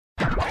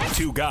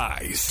Two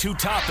guys, two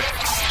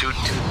topics,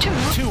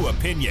 two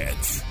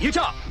opinions. You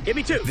talk. Give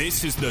me two.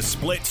 This is the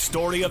split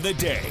story of the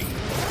day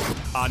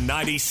on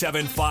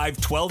 97.5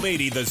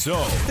 1280 The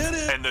Zone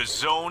and The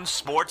Zone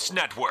Sports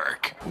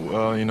Network.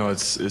 Well,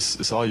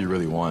 it's all you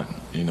really want,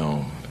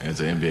 as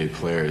an NBA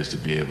player, is to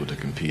be able to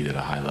compete at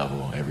a high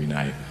level every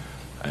night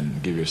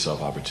and give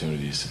yourself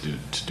opportunities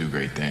to do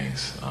great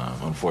things.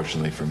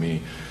 Unfortunately for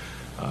me,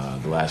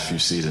 the last few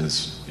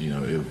seasons, we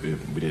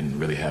didn't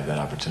really have that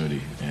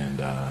opportunity.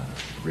 And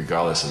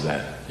regardless of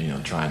that,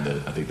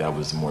 I think that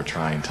was the more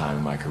trying time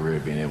in my career,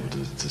 being able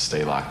to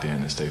stay locked in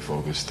and stay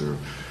focused through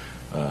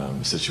a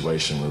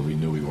situation where we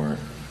knew we weren't,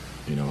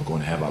 going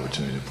to have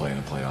opportunity to play in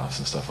the playoffs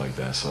and stuff like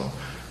that. So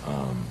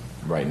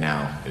right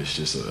now, it's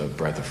just a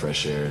breath of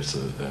fresh air. It's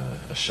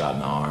a shot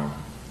in the arm,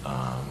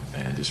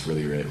 and just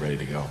really ready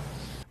to go.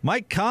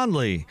 Mike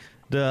Conley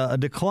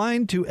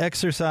declined to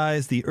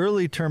exercise the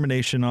early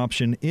termination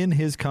option in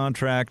his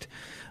contract,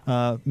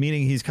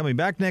 meaning he's coming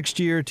back next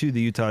year to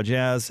the Utah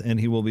Jazz, and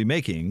he will be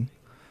making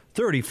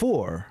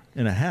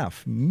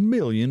 $34.5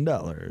 million.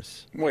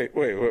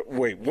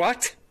 Wait,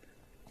 what?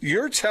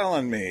 You're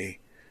telling me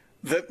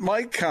that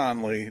Mike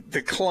Conley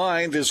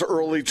declined his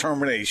early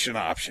termination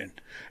option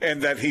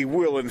and that he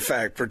will, in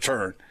fact,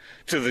 return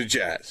to the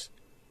Jazz?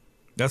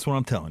 That's what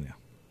I'm telling you.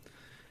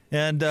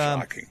 And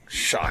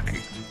Shocking.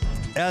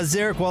 As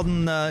Eric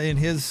Walden in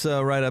his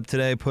write-up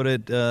today put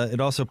it, it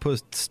also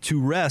puts to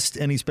rest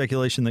any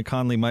speculation that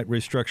Conley might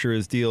restructure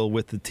his deal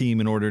with the team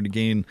in order to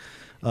gain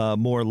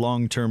more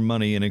long-term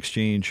money in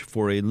exchange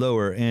for a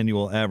lower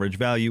annual average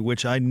value,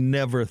 which I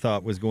never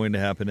thought was going to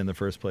happen in the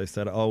first place.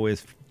 That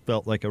always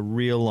felt like a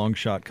real long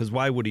shot, because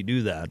why would he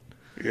do that?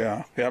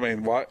 Yeah, I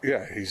mean, what?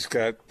 Yeah, he's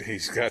got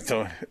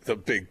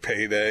the big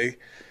payday.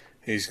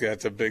 He's got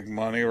the big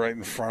money right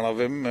in front of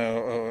him.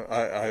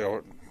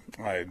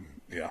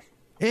 Yeah.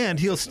 And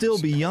he'll still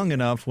be young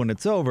enough when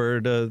it's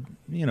over to,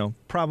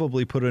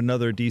 probably put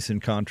another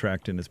decent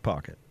contract in his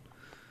pocket.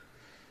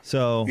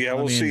 So yeah,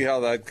 we'll see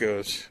how that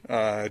goes,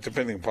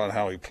 depending upon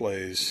how he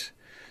plays.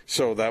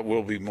 So that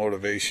will be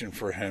motivation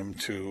for him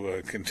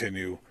to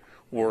continue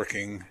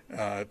working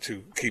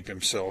to keep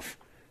himself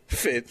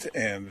fit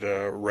and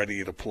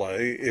ready to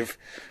play.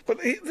 But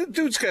the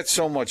dude's got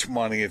so much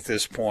money at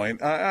this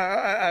point.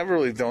 I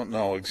really don't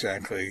know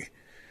exactly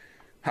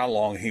how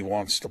long he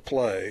wants to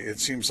play. It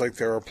seems like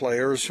there are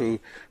players who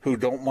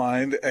don't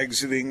mind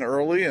exiting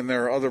early, and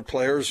there are other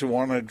players who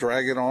want to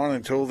drag it on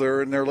until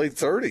they're in their late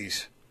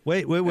 30s.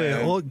 Wait.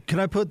 Well, can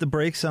I put the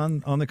brakes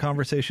on the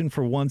conversation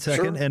for 1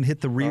 second and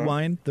hit the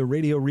rewind, the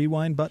radio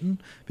rewind button?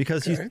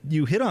 Because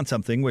you hit on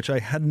something which I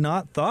had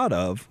not thought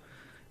of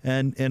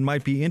and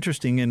might be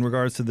interesting in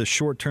regards to the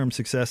short-term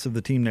success of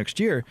the team next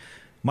year.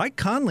 Mike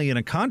Conley in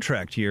a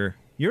contract year,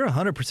 you're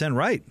 100%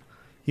 right.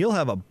 He'll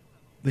have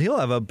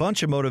a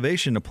bunch of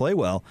motivation to play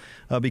well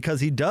because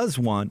he does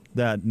want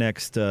that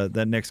next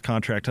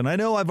contract. And I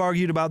know I've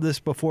argued about this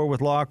before with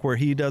Locke, where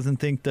he doesn't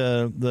think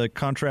the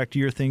contract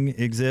year thing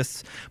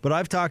exists. But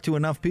I've talked to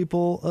enough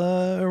people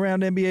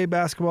around NBA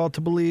basketball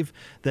to believe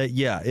that,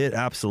 yeah, it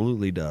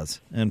absolutely does.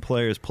 And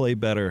players play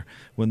better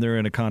when they're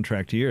in a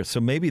contract year.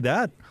 So maybe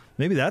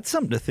that's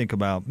something to think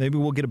about. Maybe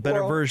we'll get a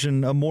better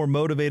version, a more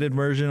motivated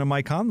version of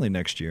Mike Conley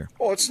next year.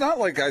 Well, it's not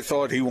like I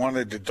thought he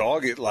wanted to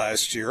dog it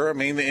last year. I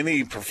mean,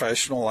 any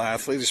professional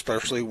athlete,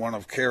 especially one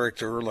of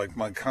character like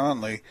Mike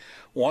Conley,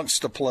 wants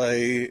to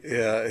play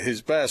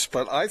his best.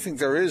 But I think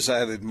there is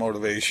added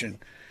motivation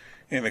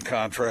in a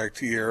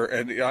contract year,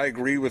 and I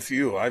agree with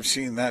you. I've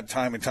seen that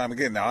time and time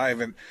again. Now, I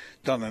haven't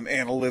done an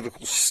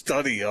analytical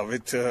study of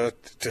it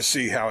to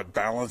see how it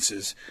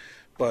balances.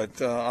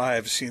 But I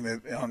have seen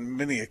it on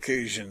many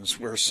occasions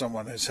where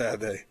someone has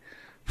had a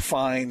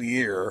fine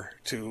year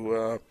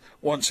to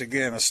once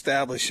again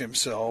establish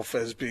himself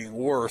as being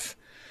worth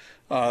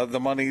the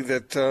money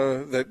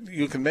that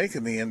you can make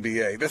in the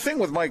NBA. The thing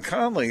with Mike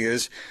Conley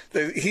is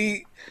that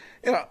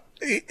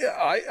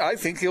I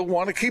think he'll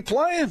want to keep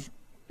playing,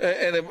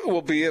 and it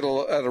will be at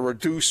a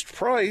reduced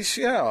price.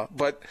 Yeah,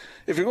 but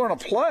if you're going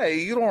to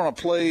play, you don't want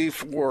to play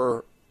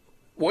for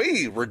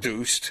way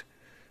reduced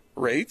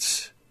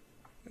rates.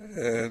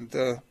 And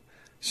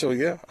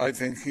I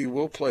think he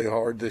will play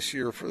hard this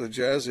year for the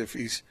Jazz if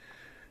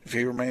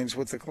he remains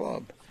with the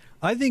club.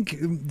 I think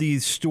the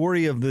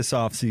story of this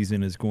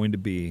offseason is going to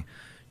be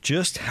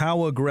just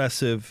how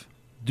aggressive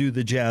do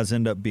the Jazz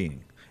end up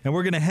being. And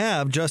we're going to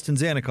have Justin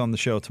Zanuck on the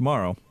show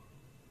tomorrow.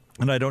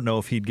 And I don't know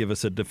if he'd give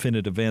us a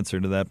definitive answer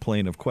to that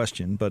plane of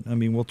question, but I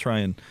mean, we'll try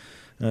and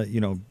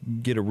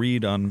get a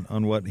read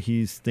on what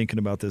he's thinking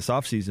about this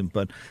offseason.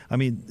 But I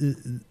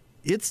mean,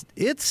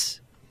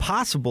 it's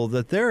possible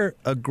that they're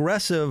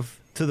aggressive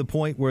to the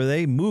point where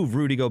they move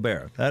Rudy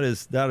Gobert. That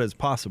is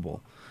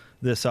possible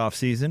this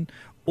offseason.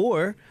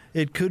 Or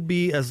it could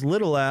be as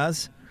little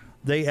as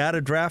they add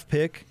a draft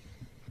pick,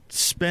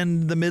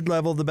 spend the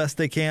mid-level the best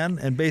they can,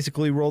 and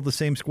basically roll the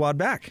same squad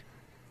back.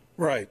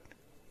 Right.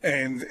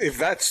 And if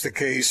that's the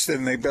case,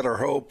 then they better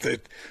hope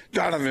that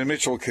Donovan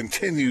Mitchell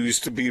continues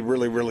to be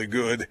really, really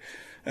good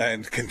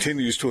and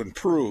continues to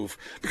improve,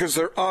 because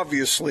they're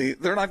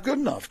not good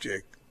enough,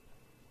 Jake.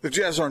 The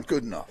Jazz aren't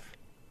good enough.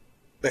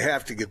 They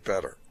have to get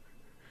better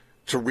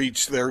to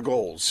reach their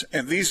goals.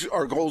 And these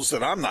are goals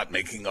that I'm not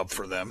making up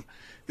for them.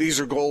 These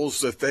are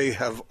goals that they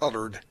have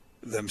uttered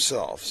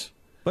themselves.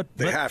 But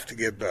they have to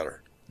get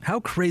better. How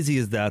crazy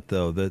is that,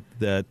 though,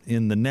 that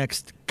in the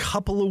next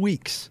couple of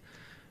weeks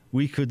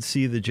we could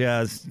see the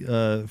Jazz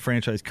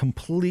franchise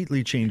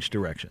completely change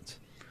directions?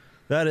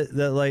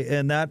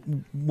 That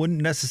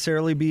wouldn't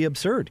necessarily be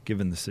absurd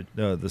given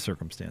the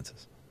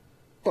circumstances.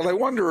 But I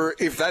wonder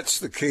if that's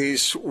the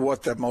case,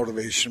 what the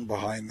motivation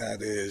behind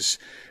that is.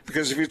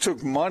 Because if you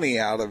took money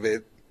out of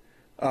it,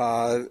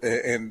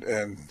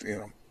 and you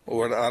know,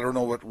 I don't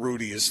know what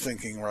Rudy is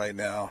thinking right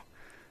now,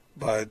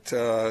 but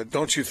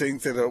don't you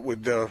think that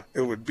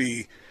it would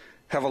be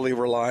heavily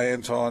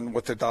reliant on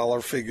what the dollar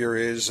figure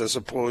is, as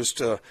opposed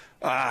to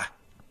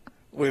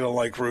we don't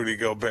like Rudy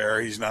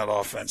Gobert, he's not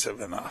offensive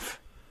enough.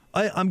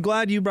 I'm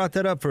glad you brought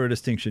that up for a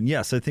distinction.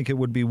 Yes, I think it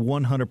would be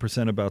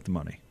 100% about the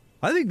money.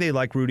 I think they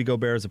like Rudy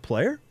Gobert as a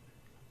player.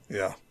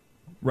 Yeah.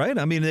 Right?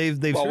 I mean,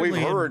 they've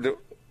certainly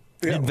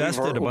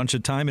invested a bunch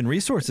of time and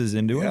resources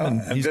into him,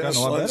 and he's gotten a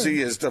lot better. Dennis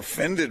Lindsey has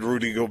defended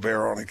Rudy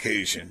Gobert on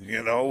occasion,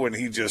 when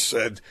he just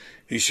said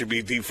he should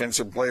be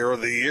Defensive Player of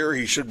the Year,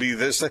 he should be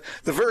this,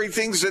 the very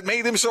things that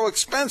made him so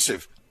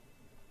expensive.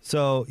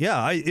 So,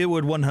 it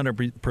would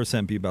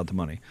 100% be about the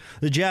money.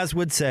 The Jazz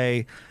would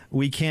say,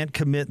 we can't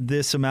commit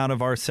this amount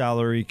of our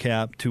salary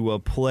cap to a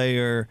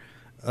player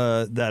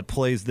that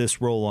plays this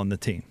role on the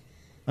team.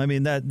 I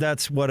mean,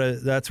 that's what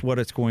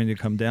it's going to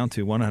come down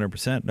to,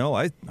 100%. No,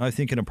 I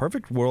think in a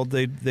perfect world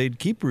they'd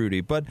keep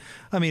Rudy, but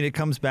I mean, it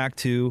comes back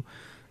to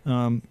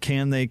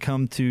can they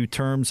come to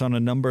terms on a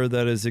number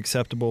that is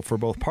acceptable for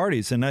both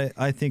parties? And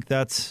I think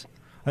that's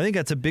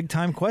a big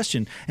time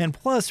question. And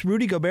plus,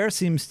 Rudy Gobert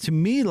seems to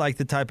me like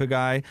the type of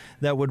guy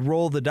that would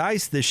roll the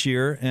dice this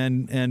year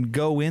and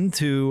go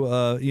into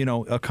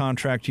a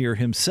contract year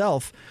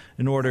himself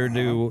in order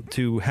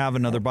to have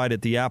another bite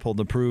at the apple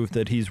to prove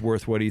that he's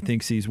worth what he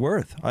thinks he's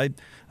worth. I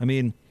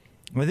mean,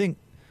 I think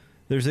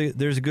there's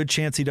a good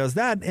chance he does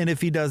that. And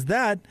if he does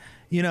that,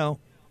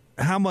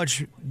 how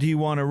much do you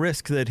want to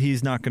risk that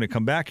he's not going to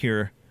come back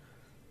here?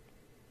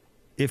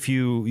 If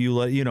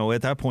you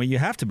at that point you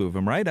have to move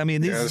him, right? I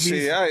mean,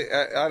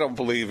 I don't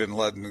believe in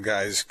letting the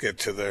guys get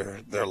to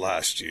their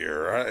last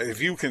year.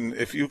 If you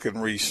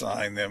can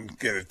re-sign them,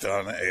 get it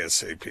done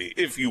ASAP.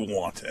 If you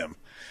want him,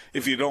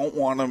 if you don't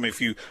want him,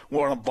 if you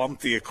want to bump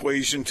the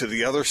equation to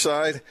the other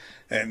side,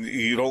 and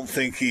you don't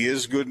think he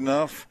is good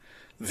enough,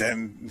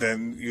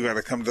 then you got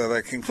to come to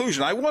that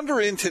conclusion. I wonder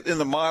in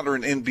the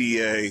modern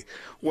NBA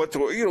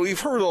you've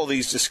heard all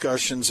these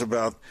discussions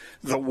about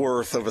the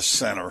worth of a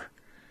center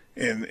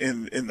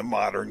in the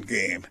modern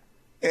game.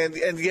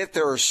 And yet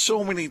there are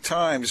so many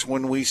times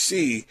when we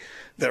see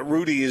that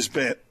Rudy has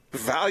been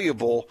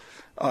valuable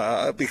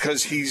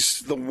because he's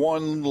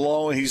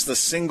the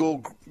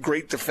single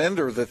great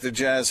defender that the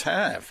Jazz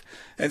have.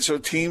 And so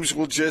teams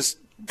will just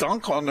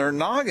dunk on their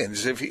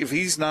noggins if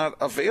he's not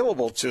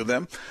available to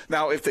them.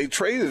 Now, if they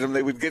traded him,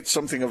 they would get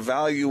something of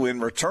value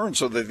in return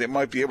so that they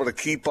might be able to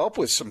keep up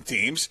with some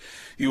teams.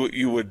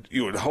 You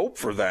would hope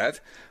for that.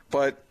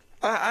 But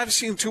I've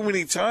seen too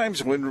many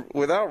times when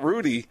without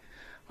Rudy,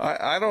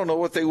 I don't know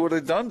what they would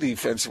have done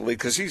defensively,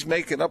 because he's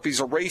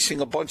erasing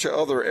a bunch of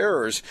other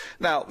errors.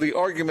 Now, the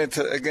argument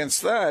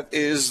against that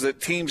is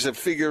that teams have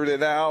figured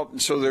it out,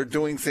 and so they're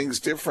doing things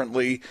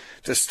differently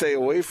to stay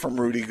away from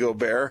Rudy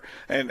Gobert.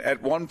 And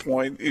at one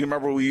point, you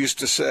remember we used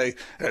to say,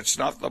 it's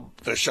not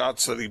the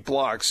shots that he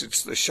blocks,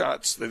 it's the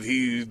shots that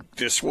he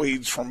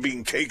dissuades from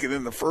being taken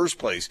in the first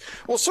place.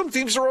 Well, some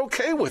teams are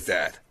okay with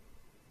that.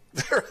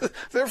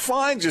 They're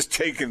fine just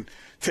taking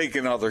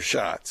other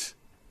shots.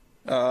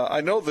 I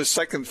know the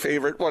second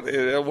favorite, one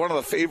of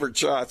the favorite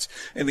shots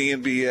in the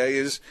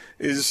NBA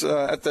is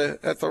at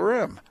the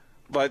rim,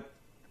 but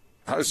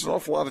there's an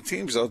awful lot of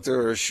teams out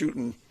there are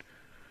shooting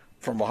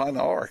from behind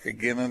the arc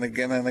again and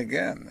again and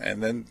again,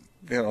 and then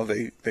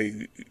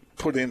they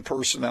put in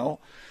personnel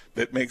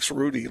that makes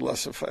Rudy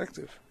less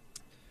effective.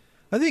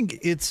 I think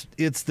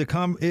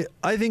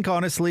I think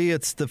honestly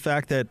it's the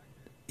fact that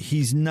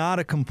he's not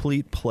a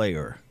complete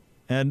player.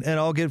 And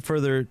I'll get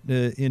further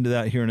into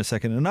that here in a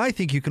second. And I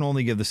think you can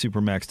only give the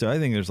Supermax to, I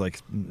think there's like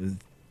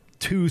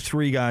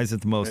 2-3 guys at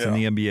the most in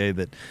the NBA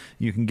that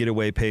you can get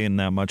away paying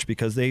that much,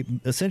 because they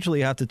essentially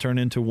have to turn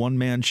into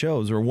one-man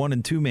shows or 1-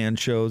 and 2-man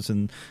shows,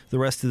 and the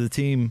rest of the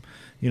team,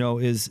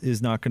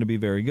 is not going to be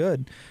very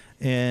good.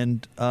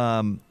 And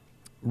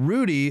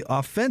Rudy,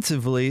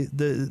 offensively,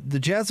 the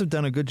Jazz have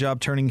done a good job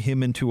turning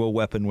him into a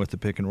weapon with the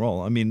pick and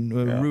roll. I mean,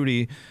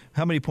 Rudy,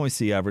 how many points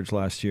did he average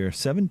last year?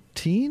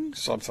 17?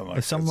 Something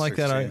like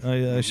that.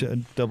 I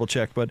should double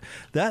check. But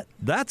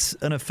that's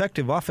an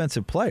effective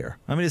offensive player.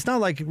 I mean, it's not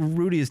like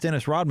Rudy is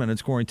Dennis Rodman and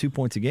scoring 2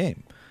 points a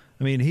game.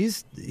 I mean,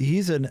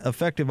 he's an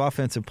effective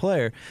offensive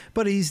player,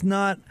 but he's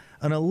not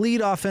an elite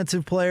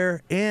offensive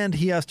player, and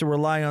he has to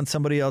rely on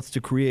somebody else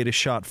to create a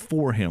shot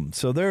for him.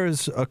 So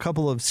there's a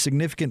couple of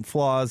significant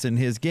flaws in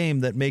his game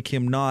that make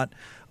him not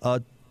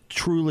a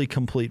truly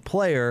complete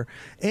player,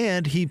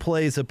 and he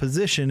plays a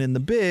position in the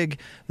big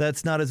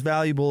that's not as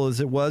valuable as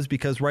it was,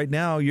 because right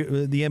now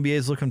the NBA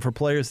is looking for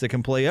players that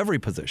can play every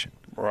position.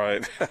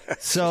 Right.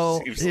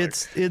 So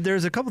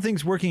there's a couple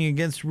things working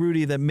against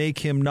Rudy that make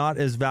him not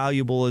as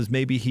valuable as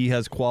maybe he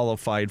has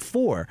qualified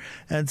for.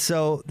 And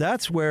so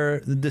that's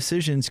where the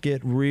decisions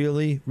get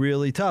really,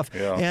 really tough.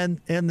 Yeah.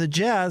 And the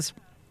Jazz,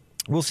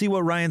 we'll see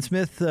what Ryan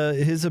Smith,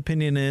 his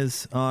opinion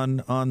is on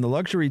the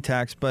luxury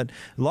tax, but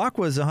Locke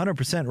was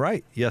 100%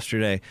 right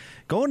yesterday.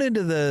 Going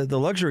into the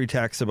luxury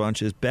tax a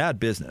bunch is bad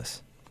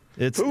business.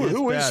 Who is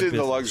in business.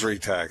 the luxury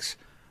tax?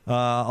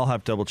 I'll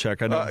have to double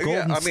check. I know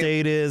Golden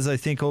State is. I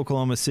think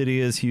Oklahoma City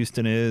is.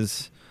 Houston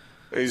is.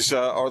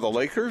 Are the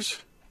Lakers?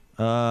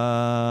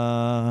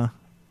 I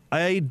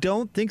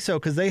don't think so,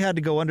 because they had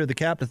to go under the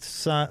cap to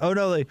sign. Oh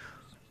no,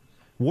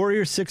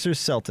 Warriors, Sixers,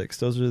 Celtics.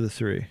 Those are the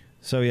three.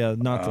 So yeah,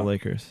 not the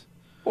Lakers.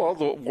 Well,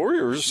 the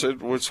Warriors,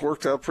 it's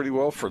worked out pretty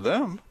well for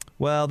them.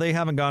 Well, they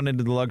haven't gone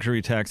into the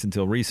luxury tax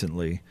until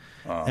recently.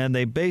 And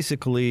they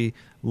basically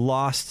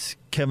lost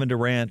Kevin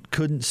Durant,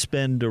 couldn't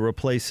spend to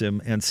replace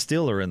him, and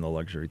still are in the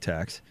luxury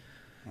tax.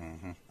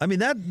 Mm-hmm. I mean,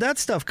 that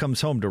stuff comes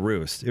home to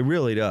roost. It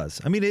really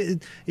does. I mean,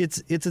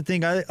 it's a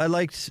thing. I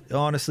liked,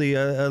 honestly,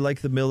 I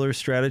like the Miller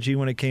strategy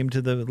when it came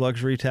to the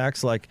luxury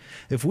tax. Like,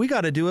 if we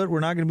got to do it,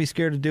 we're not going to be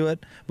scared to do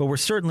it, but we're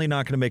certainly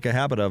not going to make a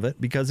habit of it,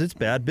 because it's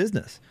bad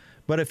business.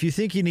 But if you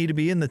think you need to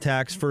be in the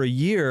tax for a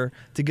year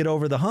to get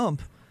over the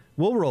hump,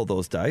 we'll roll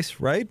those dice,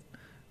 right?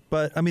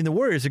 But, I mean, the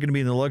Warriors are going to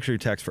be in the luxury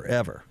tax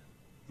forever.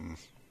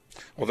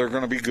 Well, they're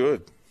going to be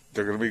good.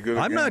 They're going to be good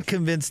I'm again. not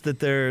convinced that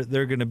they're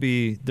going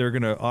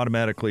to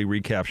automatically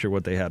recapture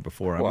what they had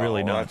before. I'm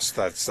really not.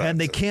 That's and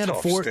they can't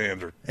afford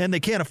standard. And they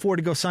can't afford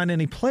to go sign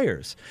any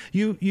players.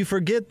 You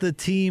forget the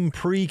team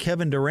pre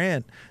Kevin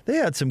Durant. They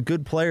had some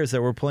good players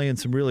that were playing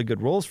some really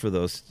good roles for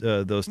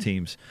those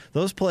teams.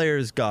 Those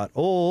players got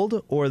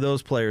old, or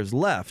those players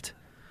left,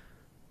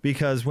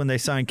 because when they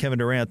signed Kevin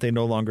Durant, they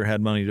no longer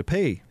had money to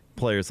pay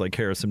players like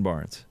Harrison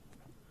Barnes.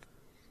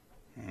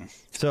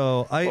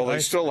 So they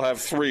still have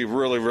three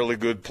really, really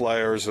good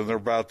players, and they're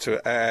about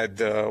to add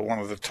one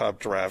of the top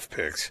draft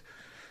picks.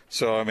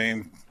 So, I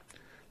mean,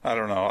 I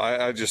don't know.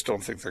 I just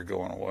don't think they're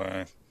going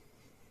away.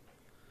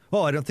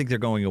 Well, I don't think they're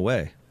going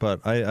away,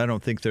 but I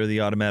don't think they're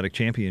the automatic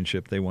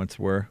championship they once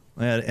were.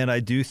 And I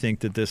do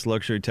think that this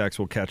luxury tax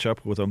will catch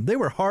up with them. They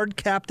were hard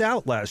capped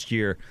out last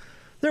year.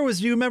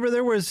 You remember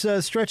there was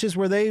stretches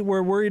where they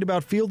were worried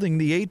about fielding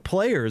the 8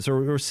 players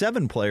or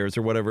 7 players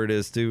or whatever it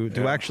is to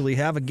actually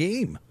have a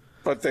game.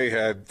 But they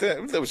had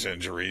those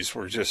injuries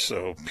were just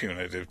so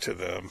punitive to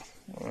them.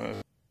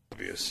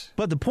 Obvious.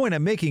 But the point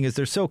I'm making is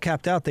they're so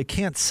capped out they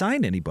can't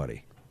sign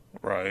anybody.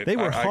 Right. They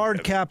were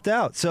hard capped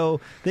out,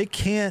 so they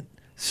can't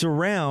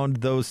surround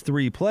those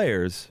 3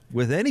 players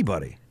with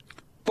anybody.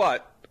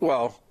 But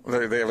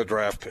they have a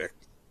draft pick.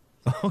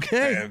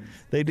 Okay, and,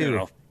 they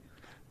do.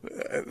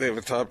 They have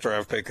a top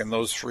draft pick, and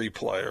those 3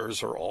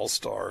 players are all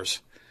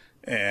stars.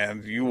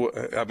 And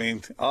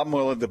I'm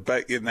willing to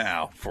bet you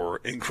now,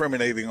 for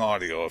incriminating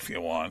audio if you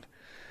want,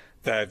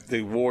 that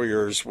the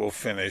Warriors will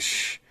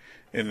finish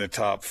in the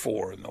top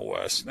 4 in the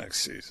West next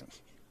season.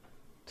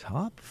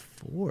 Top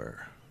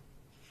 4?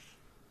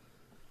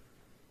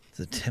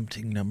 It's a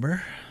tempting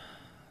number.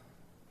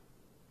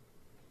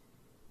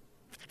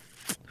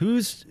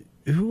 Who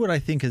would I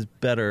think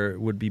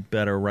would be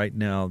better right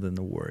now than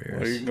the Warriors?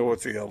 Well, you can go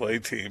with the LA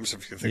teams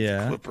if you think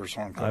the Clippers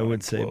aren't going to I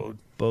would say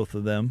both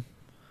of them.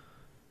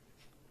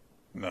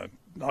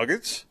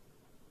 Nuggets?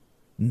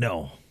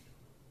 No.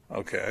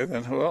 Okay,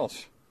 then who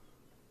else?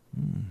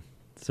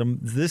 So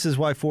this is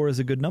why 4 is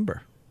a good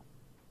number.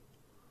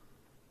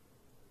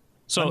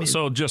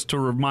 So just to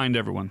remind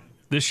everyone,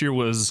 this year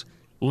was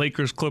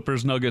Lakers,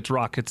 Clippers, Nuggets,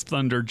 Rockets,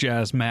 Thunder,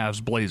 Jazz,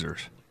 Mavs, Blazers.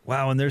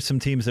 Wow, and there's some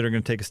teams that are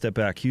going to take a step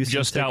back. Houston's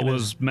just out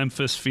was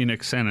Memphis,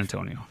 Phoenix, San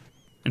Antonio,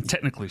 and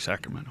technically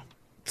Sacramento.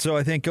 So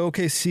I think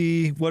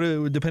OKC,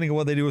 depending on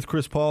what they do with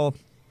Chris Paul,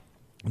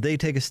 they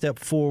take a step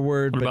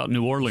forward. What about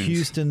New Orleans?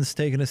 Houston's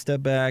taking a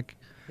step back.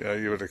 Yeah,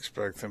 you would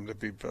expect them to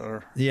be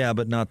better. Yeah,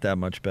 but not that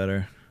much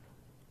better.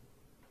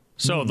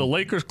 So the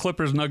Lakers,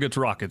 Clippers, Nuggets,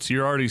 Rockets.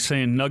 You're already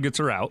saying Nuggets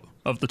are out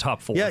of the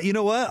top 4. Yeah, you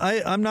know what?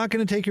 I'm not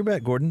going to take your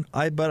bet, Gordon.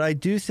 But I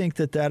do think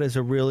that is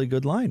a really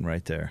good line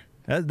right there.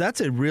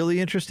 That's a really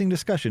interesting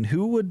discussion.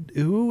 Who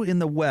in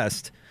the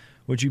West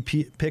would you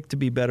pick to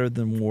be better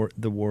than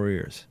the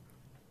Warriors?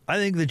 I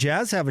think the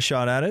Jazz have a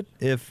shot at it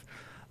if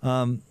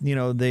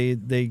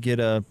they get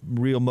a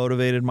real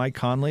motivated Mike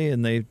Conley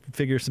and they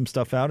figure some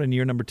stuff out in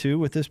year number 2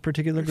 with this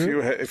particular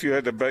group. If you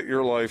had to bet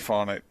your life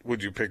on it,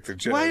 would you pick the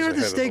Jazz? Why are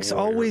the stakes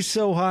always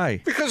so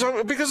high? Because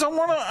I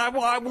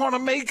want to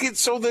make it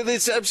so that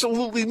it's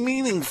absolutely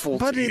meaningful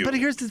to you. But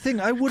here's the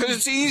thing, I wouldn't. Because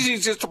it's easy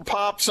just to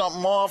pop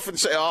something off and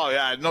say, "Oh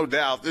yeah, no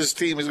doubt this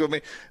team is going to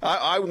be."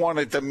 I want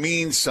it to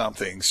mean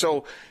something.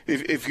 So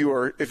if you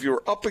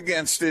were up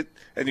against it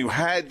and you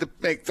had to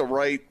make the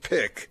right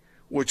pick,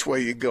 which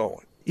way you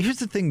going? Here's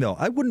the thing, though.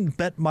 I wouldn't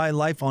bet my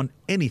life on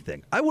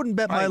anything. I wouldn't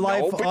bet my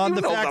life on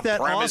the fact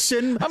that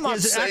Austin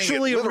is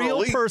actually a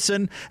real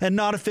person and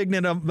not a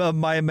figment of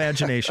my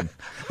imagination.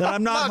 That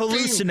I'm not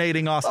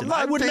hallucinating Austin.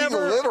 I would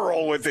never be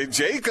literal with it,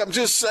 Jake. I'm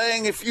just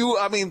saying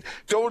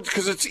don't,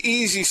 because it's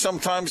easy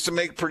sometimes to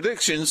make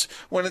predictions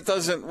when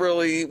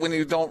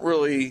you don't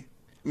really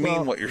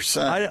mean what you're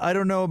saying. I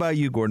don't know about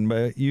you, Gordon,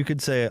 but you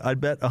could say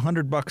I'd bet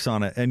 $100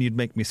 on it and you'd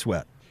make me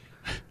sweat.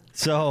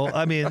 So,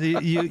 I mean,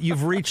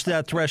 you've reached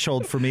that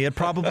threshold for me at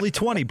probably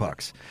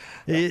 $20.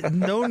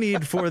 No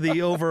need for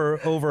the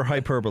over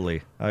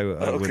hyperbole, I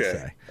would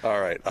say.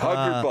 All right,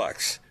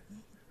 $100.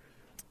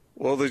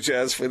 Will the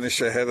Jazz finish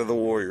ahead of the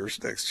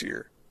Warriors next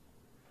year?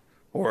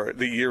 Or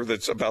the year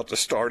that's about to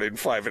start in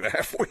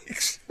 5.5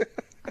 weeks?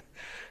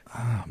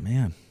 Oh,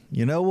 man.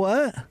 You know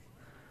what?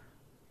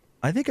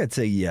 I think I'd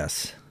say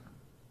yes.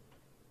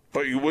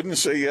 But you wouldn't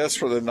say yes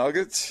for the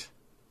Nuggets?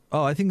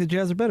 Oh, I think the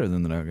Jazz are better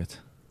than the Nuggets.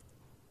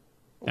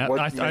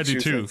 I do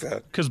too.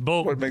 Because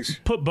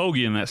put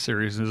Bogey in that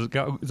series. Is that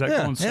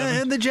going 7?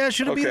 And the Jazz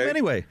should have beat him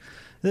anyway.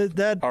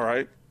 All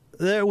right.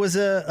 There was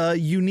a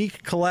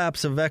unique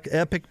collapse of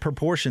epic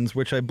proportions,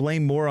 which I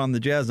blame more on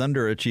the Jazz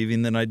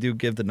underachieving than I do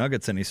give the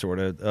Nuggets any sort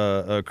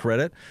of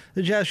credit.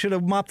 The Jazz should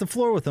have mopped the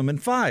floor with them in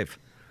 5.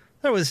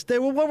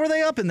 What were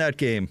they up in that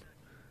game?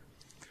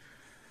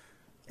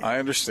 I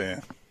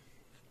understand.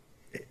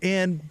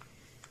 And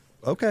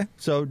okay,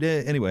 so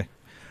anyway,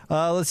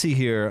 let's see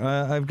here.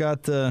 I've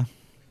got.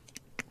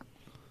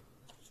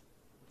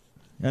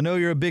 I know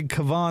you're a big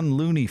Kevon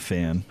Looney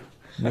fan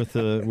with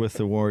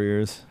the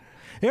Warriors.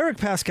 Eric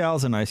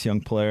Pascal's a nice young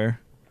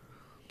player.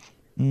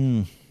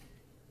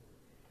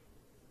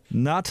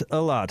 Not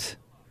a lot.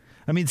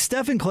 I mean,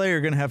 Steph and Clay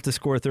are going to have to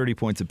score 30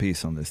 points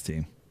apiece on this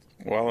team.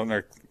 Well,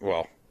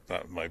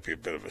 that might be a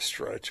bit of a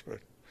stretch, but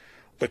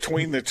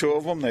between the two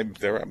of them,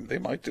 they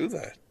might do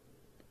that.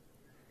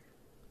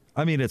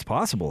 I mean, it's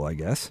possible, I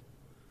guess.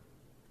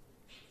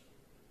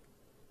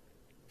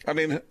 I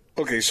mean,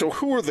 okay, so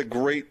who are the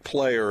great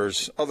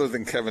players, other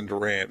than Kevin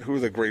Durant, who are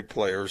the great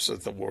players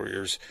at the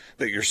Warriors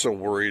that you're so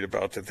worried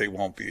about that they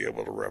won't be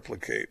able to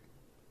replicate?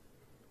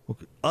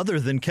 Other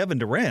than Kevin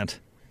Durant?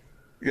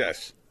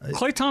 Yes.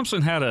 Klay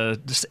Thompson had a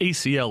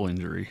ACL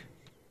injury.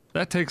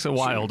 That takes a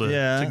while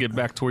to get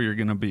back to where you're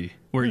going to be,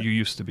 where you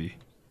used to be.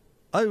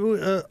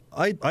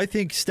 I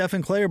think Steph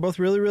and Clay are both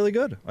really, really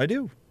good. I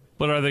do.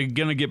 But are they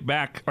going to get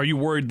back? Are you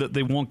worried that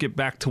they won't get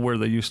back to where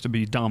they used to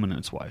be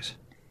dominance-wise?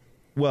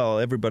 Well,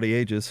 everybody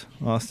ages,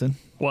 Austin.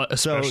 Well,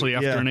 especially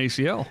after an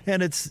ACL.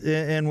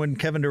 And when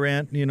Kevin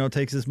Durant,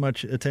 takes as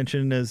much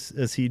attention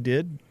as he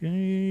did,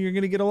 you're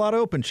going to get a lot of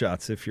open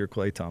shots if you're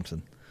Klay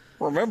Thompson.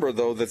 Remember,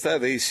 though, that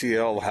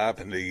ACL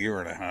happened 1.5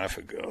 years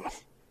ago.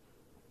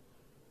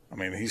 I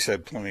mean, he's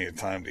had plenty of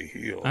time to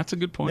heal. That's a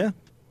good point. Yeah.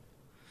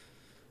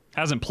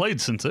 Hasn't played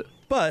since it.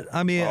 But,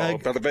 I mean...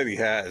 but I bet he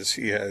has.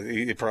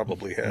 He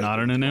probably has. Not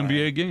in an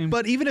NBA game.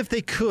 But even if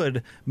they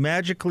could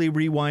magically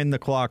rewind the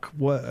clock,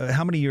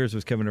 how many years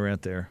was Kevin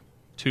Durant there?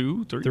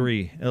 2, 3?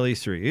 3, at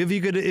least 3.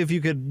 If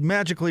you could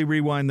magically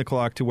rewind the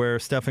clock to where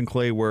Steph and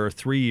Clay were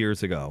 3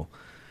 years ago,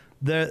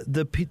 the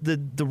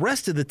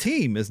rest of the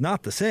team is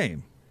not the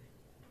same.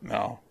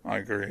 No, I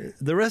agree.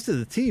 The rest of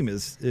the team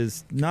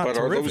is not But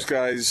terrific.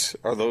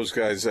 are those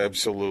guys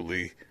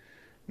absolutely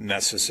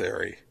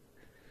necessary?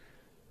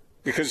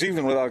 Because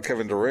even without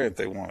Kevin Durant,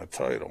 they won a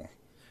title.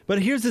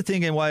 But here's the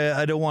thing, and why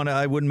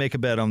I wouldn't make a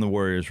bet on the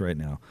Warriors right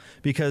now,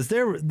 because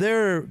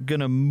they're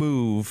gonna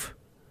move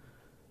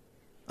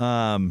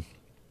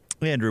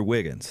Andrew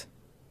Wiggins.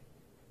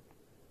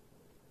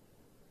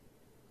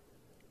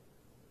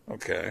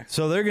 Okay.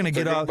 So they're going to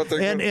get out,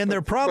 and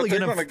they're probably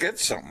going to get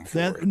something for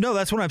it. No,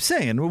 that's what I'm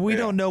saying. We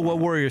don't know what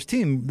Warriors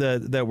team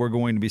that we're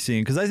going to be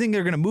seeing, because I think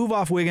they're going to move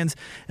off Wiggins,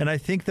 and I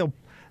think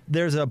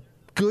there's a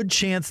good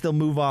chance they'll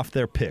move off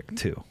their pick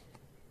too.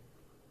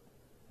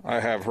 I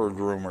have heard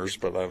rumors,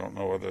 but I don't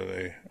know whether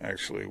they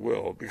actually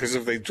will. Because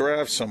if they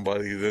draft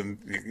somebody, then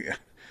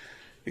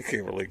you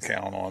can't really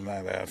count on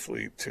that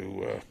athlete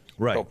to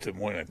help them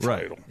win a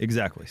title. Right,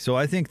 exactly. So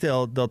I think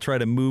they'll try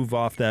to move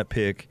off that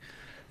pick.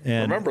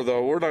 And remember,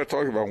 though, we're not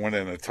talking about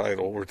winning a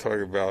title. We're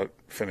talking about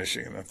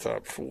finishing in the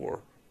top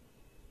 4.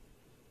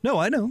 No,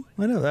 I know.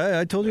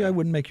 I told you I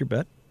wouldn't make your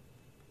bet.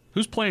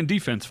 Who's playing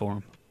defense for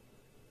him?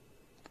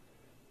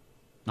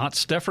 Not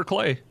Steph or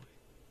Clay.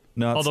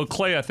 No, although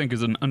Clay, I think,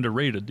 is an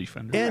underrated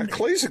defender. And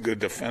Clay's a good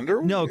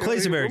defender. No,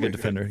 Clay's a very good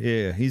defender.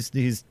 Yeah,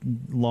 he's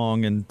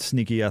long and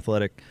sneaky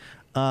athletic.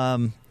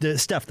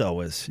 Steph,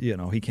 though, is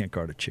he can't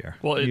guard a chair.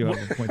 Well, you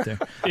have a point there.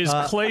 Is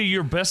Clay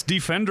your best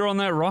defender on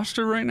that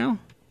roster right now?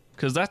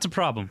 Because that's a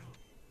problem.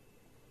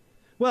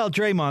 Well,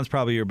 Draymond's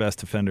probably your best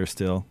defender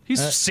still.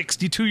 He's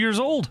 62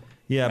 years old.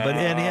 Yeah, but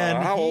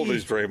how old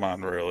is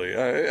Draymond really?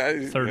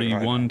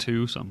 31,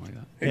 2, something like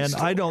that. And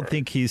I don't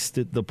think he's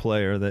the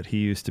player that he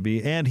used to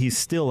be, and he's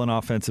still an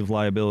offensive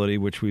liability,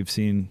 which we've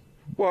seen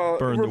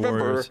burn the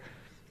Warriors.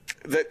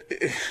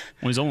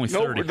 he's only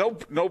 30.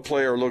 No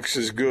player looks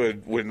as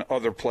good when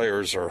other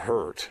players are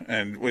hurt.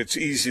 And it's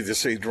easy to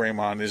say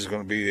Draymond is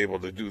going to be able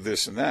to do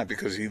this and that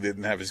because he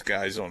didn't have his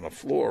guys on the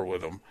floor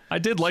with him. I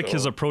did like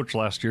his approach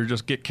last year,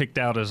 just get kicked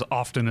out as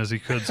often as he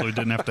could so he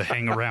didn't have to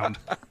hang around.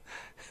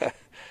 Yeah,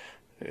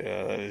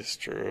 that is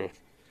true.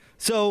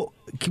 So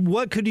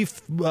what could you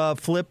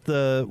flip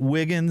the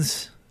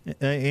Wiggins,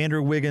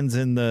 Andrew Wiggins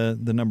in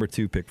the number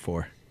 2 pick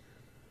for?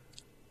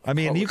 I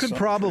mean, you could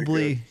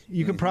probably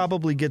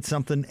get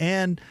something,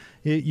 and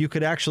you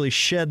could actually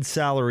shed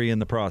salary in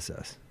the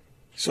process.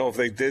 So if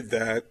they did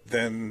that,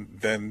 then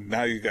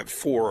now you got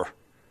 4,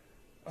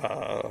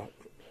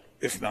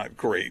 if not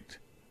great.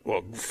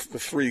 Well,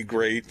 3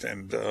 great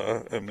and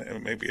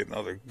maybe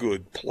another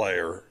good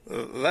player.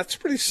 That's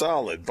pretty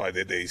solid by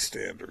today's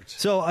standards.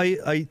 So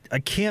I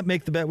can't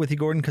make the bet with you,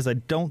 Gordon, because I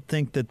don't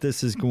think that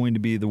this is going to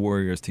be the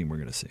Warriors team we're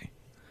going to see.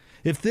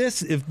 If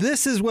this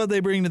is what they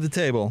bring to the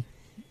table,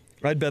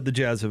 I'd bet the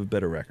Jazz have a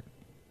better record.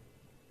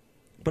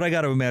 But I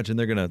got to imagine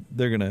they got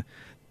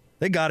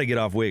to get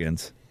off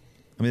Wiggins.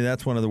 I mean,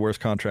 that's one of the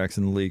worst contracts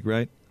in the league,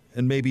 right?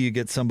 And maybe you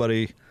get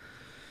somebody,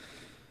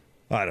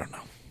 I don't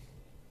know,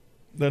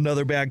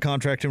 another bad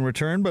contract in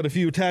return. But if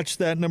you attach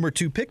that number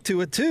 2 pick to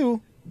it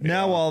too,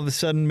 now all of a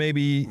sudden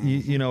maybe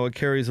it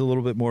carries a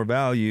little bit more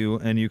value,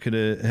 and you could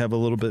have a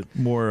little bit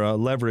more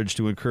leverage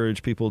to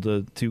encourage people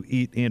to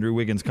eat Andrew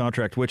Wiggins'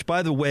 contract. Which,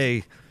 by the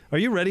way, are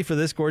you ready for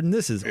this, Gordon?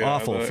 This is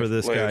awful for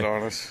this guy. It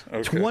on us.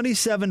 Okay.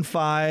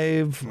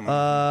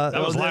 27.5.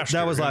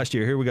 That was last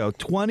year. Here we go.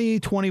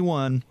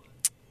 2021,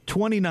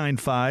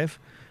 29.5,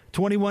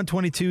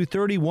 21-22,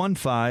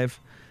 31.5,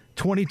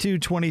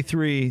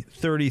 22-23,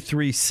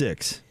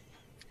 33.6.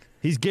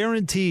 He's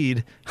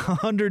guaranteed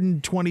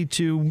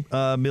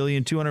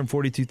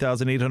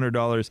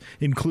 $122,242,800,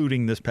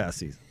 including this past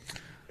season.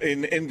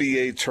 In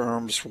NBA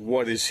terms,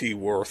 what is he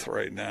worth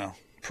right now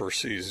per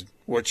season?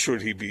 What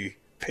should he be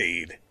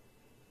paid?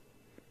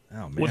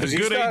 Oh, man. With a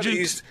good agent,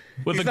 he's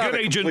not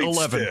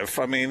 11. Stiff.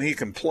 I mean, he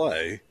can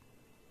play.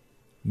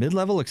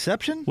 Mid-level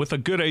exception? With a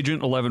good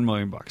agent, $11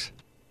 million.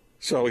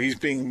 So he's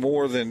being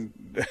more than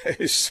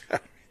his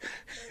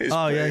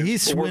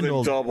he's swindled. More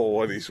than double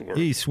what he's worth.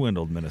 He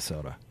swindled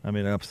Minnesota. I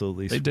mean,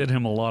 absolutely. They did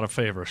him a lot of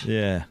favors.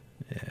 Yeah.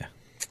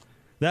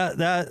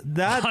 That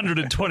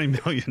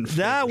 $120 million.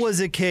 That was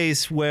a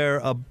case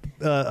where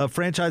a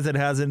franchise that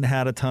hasn't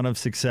had a ton of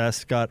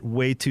success got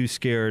way too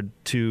scared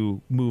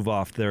to move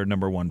off their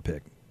number 1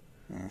 pick.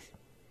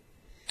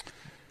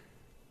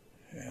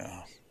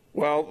 Yeah.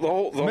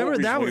 Well, remember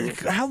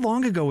that? How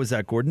long ago was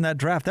that, Gordon? That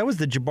draft? That was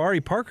the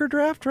Jabari Parker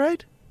draft,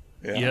 right?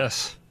 Yeah.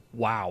 Yes.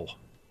 Wow.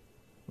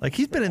 Like,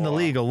 he's been in the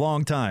league a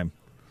long time.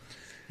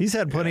 He's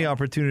had plenty of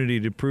opportunity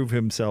to prove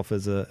himself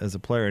as a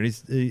player, and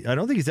I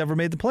don't think he's ever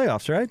made the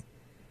playoffs, right?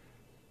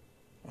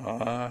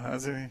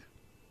 Has he?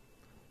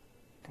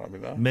 Probably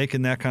not.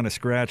 Making that kind of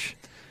scratch.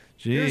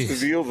 Jeez. Here's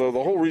the deal, though.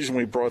 The whole reason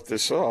we brought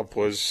this up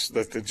was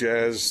that the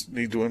Jazz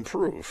need to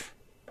improve,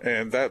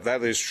 and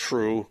that is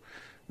true.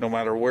 No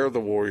matter where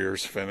the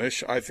Warriors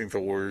finish, I think the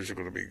Warriors are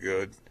going to be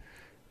good.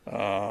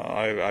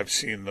 I've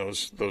seen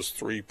those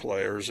 3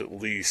 players at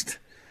least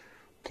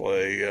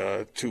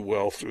play too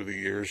well through the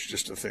years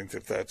just to think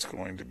that's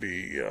going to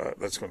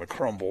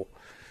crumble.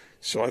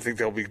 So I think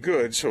they'll be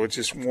good. So it's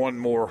just one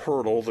more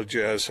hurdle the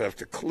Jazz have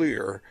to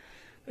clear,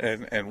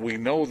 and we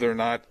know they're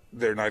not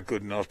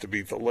good enough to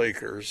beat the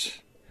Lakers.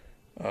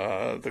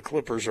 The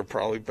Clippers are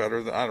probably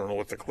better. I don't know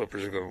what the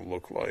Clippers are going to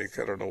look like.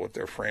 I don't know what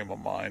their frame of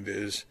mind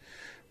is,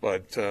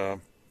 but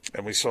and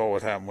we saw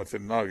what happened with the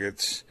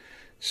Nuggets.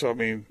 So I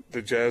mean,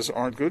 the Jazz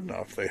aren't good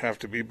enough. They have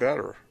to be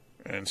better.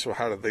 And so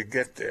how did they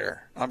get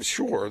there? I'm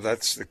sure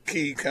that's the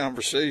key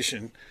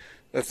conversation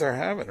that they're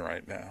having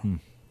right now.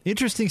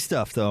 Interesting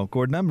stuff, though,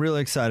 Gordon. I'm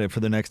really excited for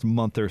the next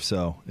month or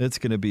so. It's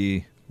going to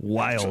be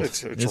wild.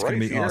 It's right going to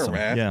be here, awesome.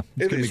 Man. Yeah,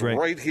 it's going to be great.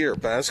 Right here.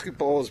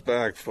 Basketball is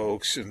back,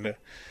 folks. And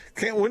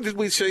when did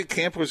we say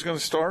camp was going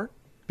to start?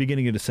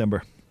 Beginning of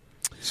December.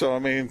 So, I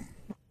mean,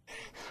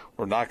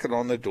 we're knocking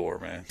on the door,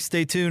 man.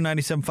 Stay tuned.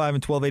 97.5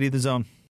 and 1280 The Zone.